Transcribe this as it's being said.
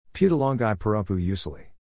Putalongai Parapu Usuli.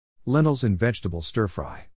 Lentils and vegetable stir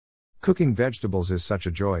fry. Cooking vegetables is such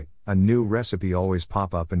a joy, a new recipe always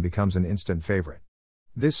pop up and becomes an instant favorite.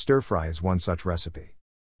 This stir fry is one such recipe.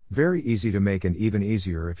 Very easy to make and even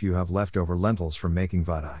easier if you have leftover lentils from making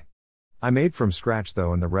vadai. I made from scratch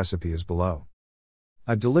though and the recipe is below.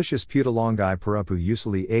 A delicious Putalongai Parapu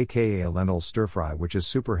Usuli aka a lentil stir fry which is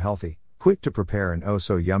super healthy, quick to prepare and oh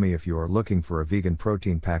so yummy if you are looking for a vegan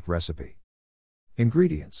protein packed recipe.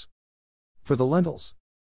 Ingredients. For the lentils: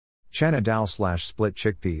 chana dal/split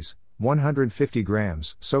chickpeas, 150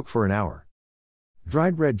 grams, soak for an hour.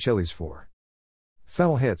 Dried red chilies 4.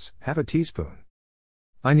 Fennel hits, half a teaspoon.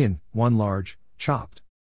 Onion, 1 large, chopped.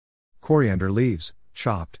 Coriander leaves,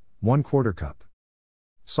 chopped, 1/4 cup.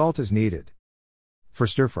 Salt is needed. For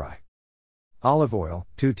stir fry: olive oil,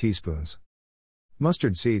 2 teaspoons.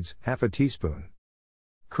 Mustard seeds, half a teaspoon.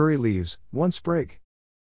 Curry leaves, 1 sprig.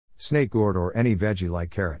 Snake gourd or any veggie like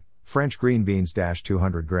carrot, French green beans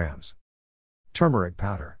 200 grams. Turmeric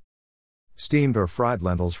powder. Steamed or fried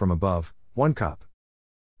lentils from above, 1 cup.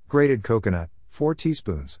 Grated coconut, 4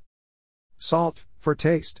 teaspoons. Salt, for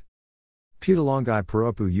taste. Putalongai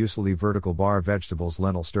Parapu Usuli vertical bar vegetables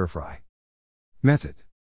lentil stir fry. Method: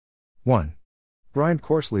 1. Grind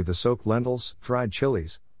coarsely the soaked lentils, fried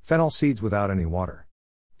chilies, fennel seeds without any water.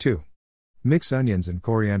 2. Mix onions and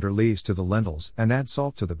coriander leaves to the lentils and add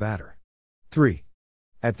salt to the batter. 3.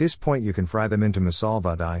 At this point you can fry them into masala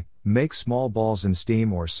vadai, make small balls and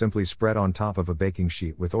steam or simply spread on top of a baking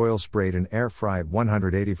sheet with oil sprayed and air fry at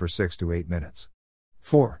 180 for 6 to 8 minutes.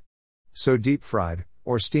 4. So deep fried,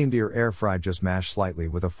 or steamed or air fried, just mash slightly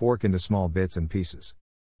with a fork into small bits and pieces.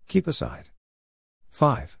 Keep aside.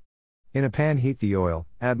 5. In a pan heat the oil,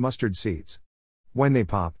 add mustard seeds. When they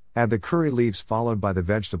pop, add the curry leaves followed by the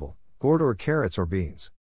vegetable, gourd or carrots or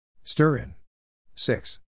beans. Stir in.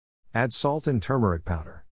 6. Add salt and turmeric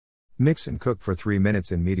powder. Mix and cook for 3 minutes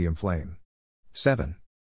in medium flame. 7.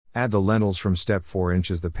 Add the lentils from step 4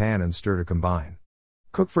 inches the pan and stir to combine.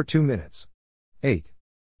 Cook for 2 minutes. 8.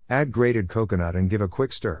 Add grated coconut and give a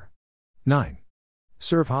quick stir. 9.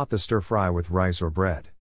 Serve hot the stir fry with rice or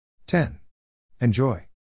bread. 10. Enjoy.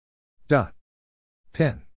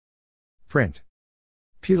 Pin. Print.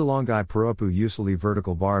 Putalongai Parapu Usuli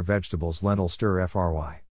vertical bar vegetables lentil stir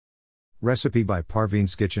fry. Recipe by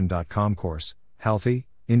parveenskitchen.com. Course: healthy,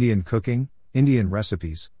 Indian cooking, Indian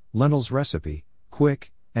recipes, lentils recipe,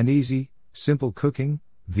 quick and easy, simple cooking,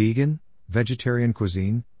 vegan, vegetarian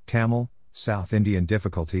cuisine, Tamil, South Indian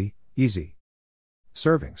difficulty, easy.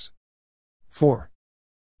 Servings: 4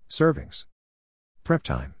 servings. Prep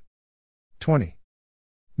time: 20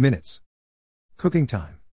 minutes. Cooking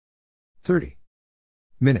time: 30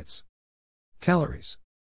 minutes. Calories: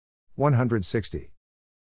 160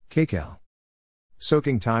 kcal.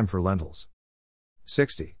 Soaking time for lentils: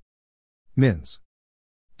 60 mins.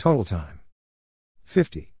 Total time: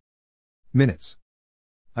 50 minutes.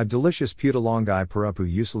 A delicious Putalongai Parapu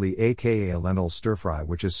Usuli aka a lentil stir fry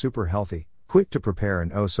which is super healthy, quick to prepare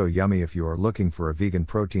and oh so yummy if you are looking for a vegan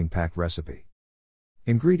protein packed recipe.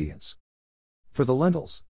 Ingredients. For the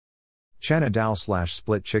lentils: chana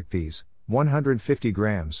dal/split chickpeas, 150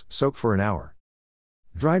 grams, soak for an hour.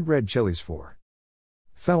 Dried red chilies 4.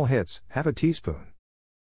 Fennel hits, half a teaspoon.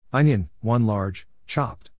 Onion, 1 large,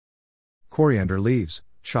 chopped. Coriander leaves,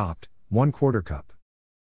 chopped, 1/4 cup.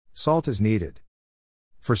 Salt is needed.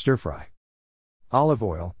 For stir fry: olive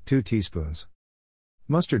oil, 2 teaspoons.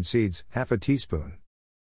 Mustard seeds, half a teaspoon.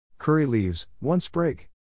 Curry leaves, 1 sprig.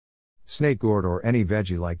 Snake gourd or any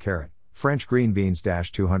veggie like carrot, French green beans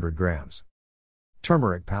 200 grams.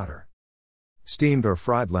 Turmeric powder. Steamed or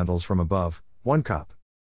fried lentils from above, 1 cup.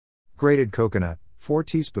 Grated coconut, 4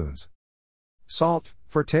 teaspoons. Salt,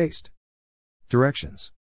 for taste.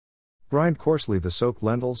 Directions: grind coarsely the soaked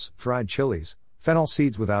lentils, fried chilies, fennel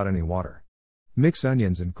seeds without any water. Mix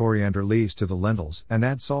onions and coriander leaves to the lentils and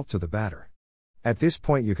add salt to the batter. At this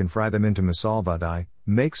point you can fry them into masala vadai,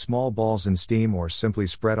 make small balls and steam or simply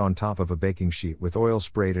spread on top of a baking sheet with oil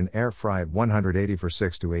sprayed and air fry at 180 for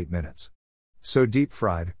 6 to 8 minutes. So deep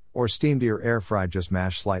fried, or steamed or air fried, just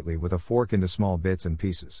mash slightly with a fork into small bits and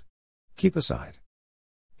pieces. Keep aside.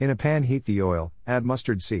 In a pan heat the oil, add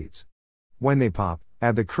mustard seeds. When they pop,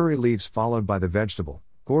 add the curry leaves followed by the vegetable,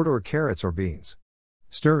 gourd or carrots or beans.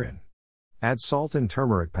 Stir in. Add salt and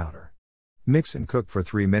turmeric powder. Mix and cook for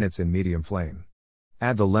 3 minutes in medium flame.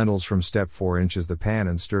 Add the lentils from step 4 inches the pan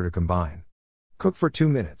and stir to combine. Cook for 2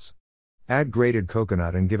 minutes. Add grated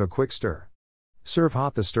coconut and give a quick stir. Serve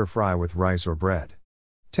hot the stir fry with rice or bread.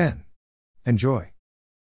 10. Enjoy.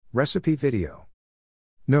 Recipe video.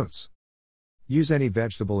 Notes. Use any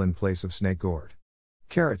vegetable in place of snake gourd.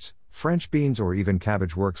 Carrots, French beans or even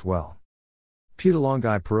cabbage works well.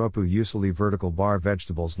 Putulangai Parapu Usuli Vertical Bar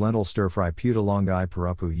Vegetables Lentil Stir Fry. Putulangai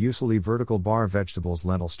Parapu Usuli Vertical Bar Vegetables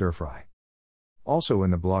Lentil Stir Fry. Also in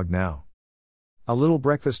the blog now. A little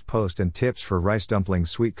breakfast post and tips for rice dumplings.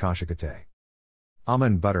 Sweet kashikate.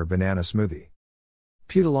 Almond butter banana smoothie.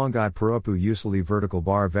 Putulangai Parapu Usuli Vertical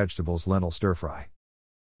Bar Vegetables Lentil Stir Fry.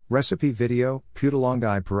 Recipe video,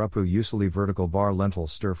 Putulangai Parapu Usuli Vertical Bar Lentil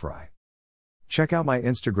Stir Fry. Check out my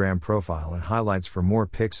Instagram profile and highlights for more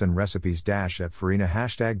pics and recipes. At Farina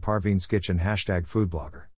 #Parveen's Kitchen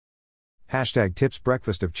 #foodblogger. #tips.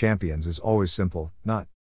 Breakfast of champions is always simple, not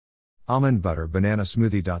almond butter banana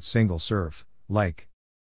smoothie. Single serve, like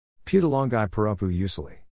Putulangai Parapu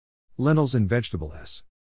Usuli. Lentils and vegetable s.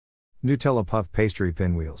 Nutella puff pastry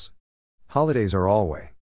pinwheels. Holidays are always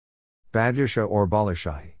Badusha or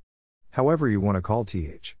Balashai. However you want to call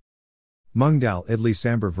th. Mung dal idli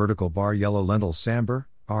sambar vertical bar yellow lentils sambar,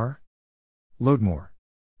 r. Load more.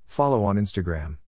 Follow on Instagram.